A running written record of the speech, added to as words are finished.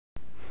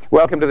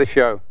Welcome to the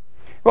show.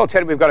 Well,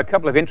 Ted, we've got a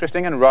couple of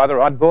interesting and rather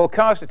oddball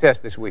cars to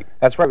test this week.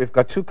 That's right. We've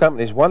got two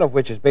companies, one of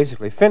which is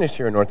basically finished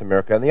here in North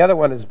America, and the other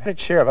one has had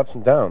its share of ups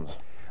and downs.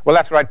 Well,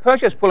 that's right.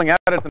 Purchase pulling out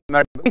of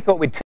America, but we thought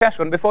we'd test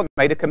one before they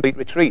made a complete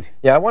retreat.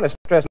 Yeah, I want to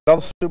stress that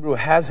although Subaru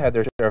has had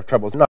their share of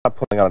troubles not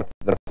pulling out of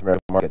the North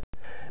American market,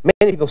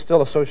 many people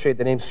still associate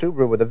the name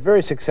Subaru with a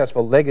very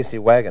successful legacy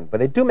wagon, but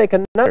they do make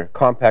another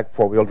compact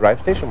four-wheel drive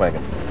station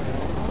wagon.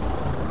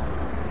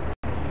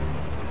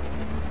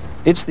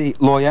 It's the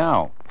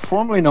Loyale,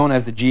 formerly known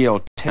as the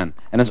GL10,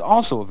 and is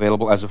also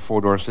available as a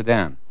four-door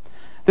sedan.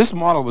 This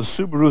model was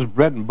Subaru's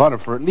bread and butter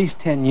for at least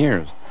 10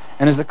 years,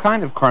 and is the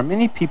kind of car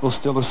many people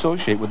still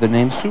associate with the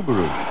name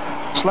Subaru.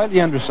 Slightly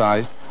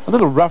undersized, a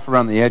little rough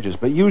around the edges,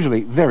 but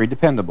usually very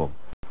dependable.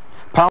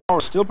 Power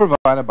is still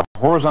provided by a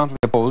horizontally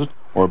opposed,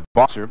 or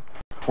boxer,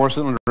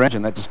 four-cylinder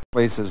engine that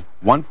displaces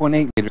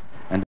 1.8 liters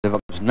and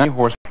develops 90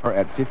 horsepower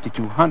at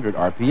 5,200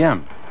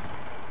 RPM.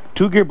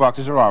 Two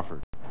gearboxes are offered.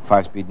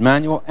 5-speed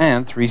manual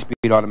and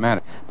 3-speed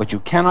automatic, but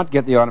you cannot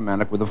get the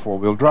automatic with a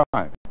four-wheel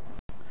drive.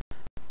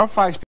 Our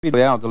 5-speed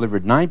Loyale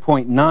delivered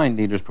 9.9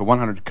 liters per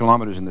 100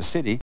 kilometers in the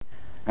city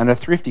and a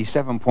thrifty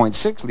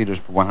 7.6 liters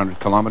per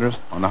 100 kilometers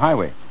on the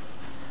highway.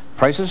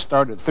 Prices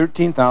start at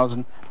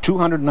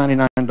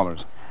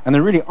 $13,299, and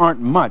there really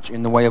aren't much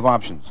in the way of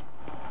options.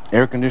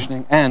 Air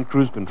conditioning and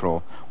cruise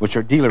control, which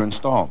are dealer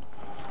installed.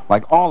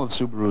 Like all of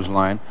Subaru's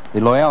line, the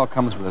Loyale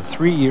comes with a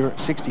 3-year,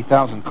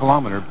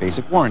 60,000-kilometer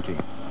basic warranty.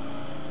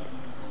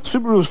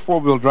 Subaru's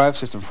four-wheel drive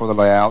system for the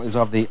Loyale is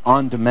of the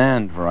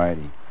on-demand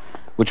variety,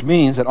 which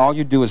means that all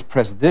you do is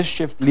press this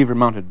shift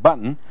lever-mounted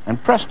button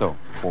and presto,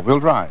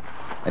 four-wheel drive,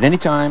 at any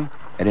time,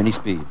 at any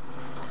speed.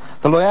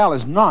 The Loyale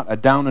is not a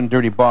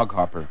down-and-dirty bog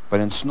hopper, but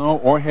in snow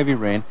or heavy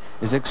rain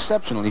is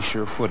exceptionally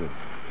sure-footed.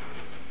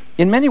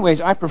 In many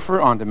ways, I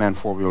prefer on-demand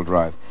four-wheel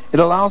drive.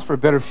 It allows for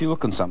better fuel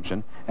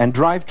consumption, and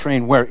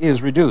drivetrain wear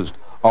is reduced,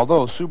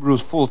 although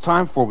Subaru's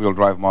full-time four-wheel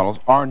drive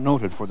models are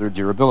noted for their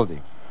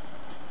durability.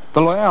 The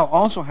Loyale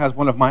also has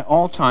one of my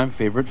all-time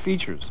favorite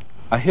features,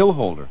 a hill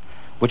holder,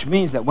 which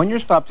means that when you're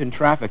stopped in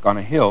traffic on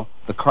a hill,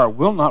 the car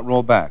will not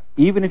roll back,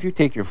 even if you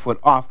take your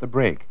foot off the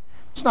brake.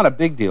 It's not a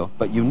big deal,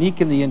 but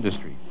unique in the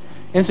industry.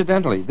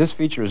 Incidentally, this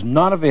feature is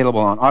not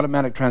available on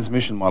automatic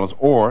transmission models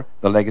or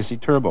the Legacy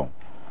Turbo.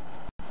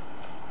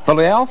 The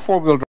Loyale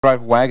four-wheel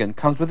drive wagon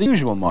comes with the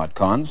usual mod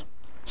cons: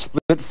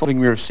 split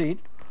folding rear seat,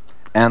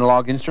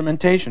 analog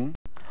instrumentation,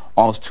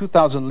 almost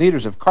 2,000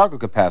 liters of cargo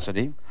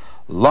capacity,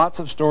 lots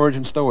of storage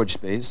and stowage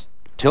space,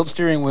 tilt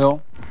steering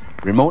wheel,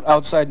 remote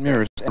outside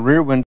mirrors, and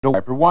rear window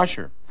wiper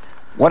washer.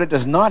 What it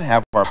does not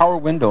have are power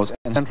windows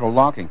and central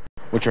locking,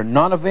 which are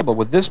not available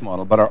with this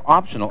model but are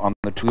optional on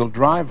the two-wheel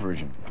drive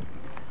version.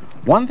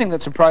 One thing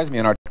that surprised me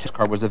in our test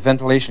car was the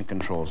ventilation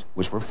controls,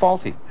 which were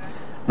faulty.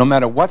 No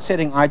matter what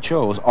setting I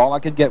chose, all I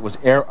could get was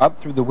air up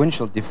through the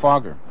windshield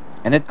defogger,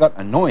 and it got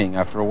annoying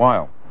after a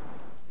while.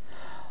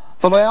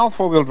 The Loyale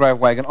four-wheel drive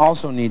wagon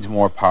also needs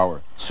more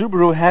power.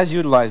 Subaru has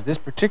utilized this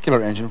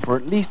particular engine for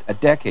at least a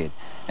decade,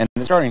 and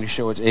it's starting to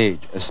show its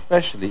age,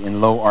 especially in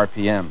low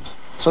RPMs.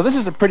 So this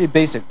is a pretty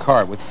basic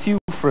car with few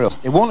frills.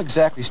 It won't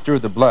exactly stir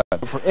the blood,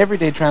 but for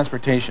everyday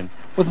transportation,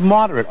 with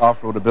moderate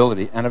off-road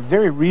ability and a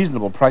very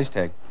reasonable price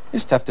tag,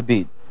 it's tough to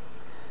beat.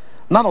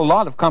 Not a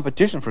lot of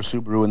competition for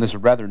Subaru in this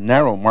rather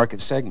narrow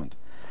market segment.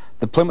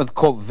 The Plymouth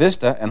Colt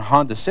Vista and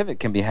Honda Civic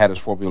can be had as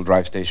four-wheel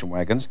drive station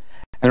wagons,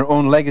 and their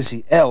own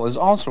Legacy L is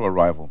also a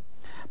rival,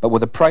 but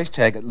with a price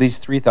tag at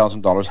least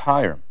 $3,000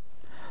 higher.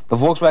 The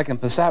Volkswagen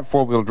Passat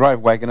four-wheel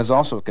drive wagon is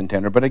also a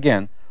contender, but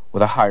again,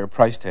 with a higher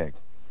price tag.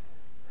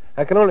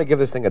 I can only give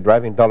this thing a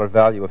driving dollar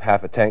value of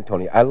half a tank,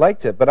 Tony. I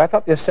liked it, but I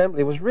thought the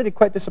assembly was really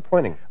quite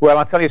disappointing. Well,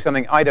 I'll tell you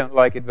something, I don't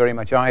like it very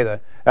much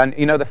either. And,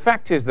 you know, the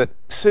fact is that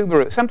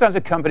Subaru, sometimes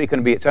a company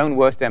can be its own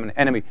worst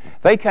enemy.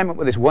 They came up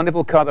with this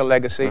wonderful car, the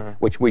Legacy,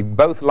 which we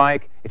both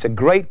like. It's a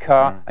great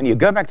car, and you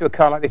go back to a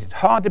car like this, it's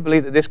hard to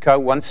believe that this car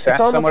once sat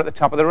somewhere at the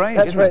top of the range.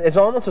 That's right. It's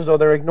almost as though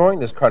they're ignoring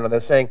this car now. They're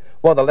saying,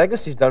 well, the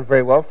Legacy's done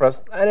very well for us.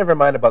 I never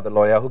mind about the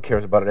Loyale. Who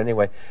cares about it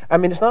anyway? I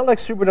mean, it's not like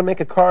Subaru to make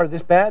a car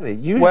this badly.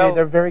 Usually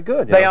they're very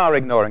good. They are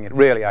ignoring it,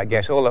 really, I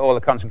guess. All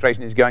the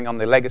concentration is going on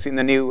the Legacy and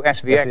the new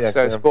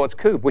SVX Sports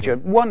Coupe, which are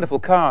wonderful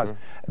cars.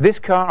 This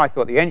car, I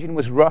thought the engine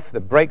was rough, the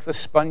brakes were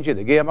spongy,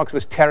 the gearbox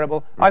was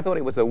terrible. I thought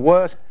it was the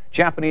worst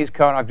Japanese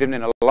car I've driven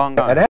in a long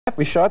time. And after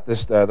we shot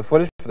this, the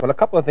footage, when a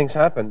couple of things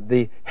happened,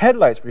 the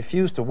headlights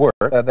refused to work,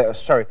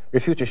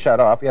 refused to shut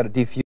off. We had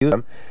to defuse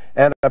them,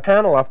 and a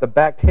panel off the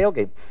back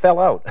tailgate fell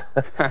out.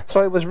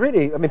 So it was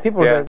really, I mean,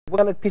 people were saying, what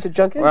kind of piece of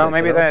junk is this? Well,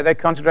 maybe they're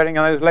concentrating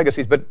on those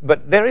Legacies,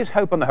 but there is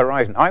hope on the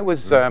horizon. I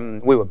was,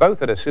 we were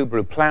both at a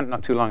Subaru plant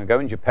not too long ago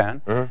in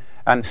Japan,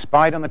 and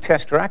spied on the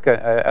test track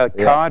a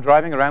car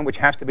driving around which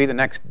has to be the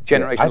next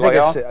generation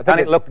Loyale, and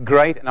it looked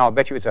great, and I'll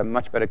bet you it's a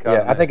much better car.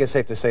 Yeah, I think it's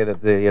safe to say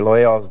that the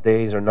Loyale's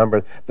days are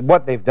numbered.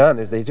 What they've done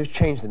is they just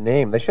changed the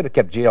name. They should have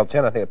kept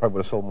GL10. I think it probably would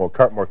have sold more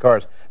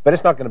cars, but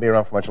it's not going to be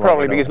around for much longer.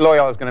 Probably because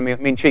Loyale is going to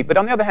mean cheap. But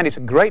on the other hand, it's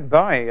a great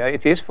buy.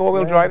 It is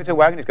four-wheel drive. It's a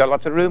wagon. It's got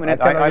lots of room in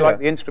it. I like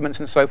the instruments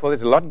and so forth.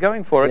 There's a lot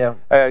going for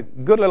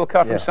it. Good little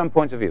car from some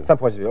points of view. Some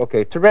points of view.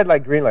 Okay, to red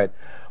light, green light.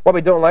 What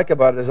we don't like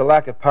about it is a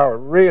lack of power,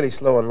 really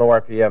slow and low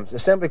RPMs.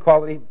 Assembly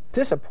quality,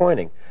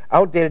 disappointing.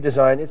 Outdated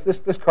design.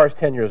 This car's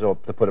 10 years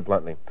old, to put it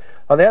bluntly.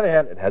 On the other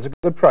hand, it has a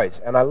good price,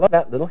 and I love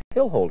that little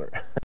hill holder.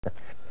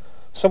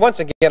 So once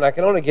again, I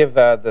can only give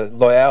the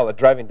Loyale a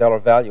driving dollar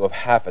value of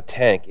half a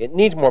tank. It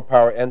needs more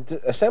power, and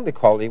assembly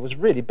quality was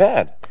really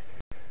bad.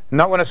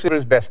 Not one of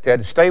Subaru's best,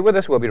 Ted. Stay with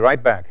us. We'll be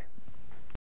right back.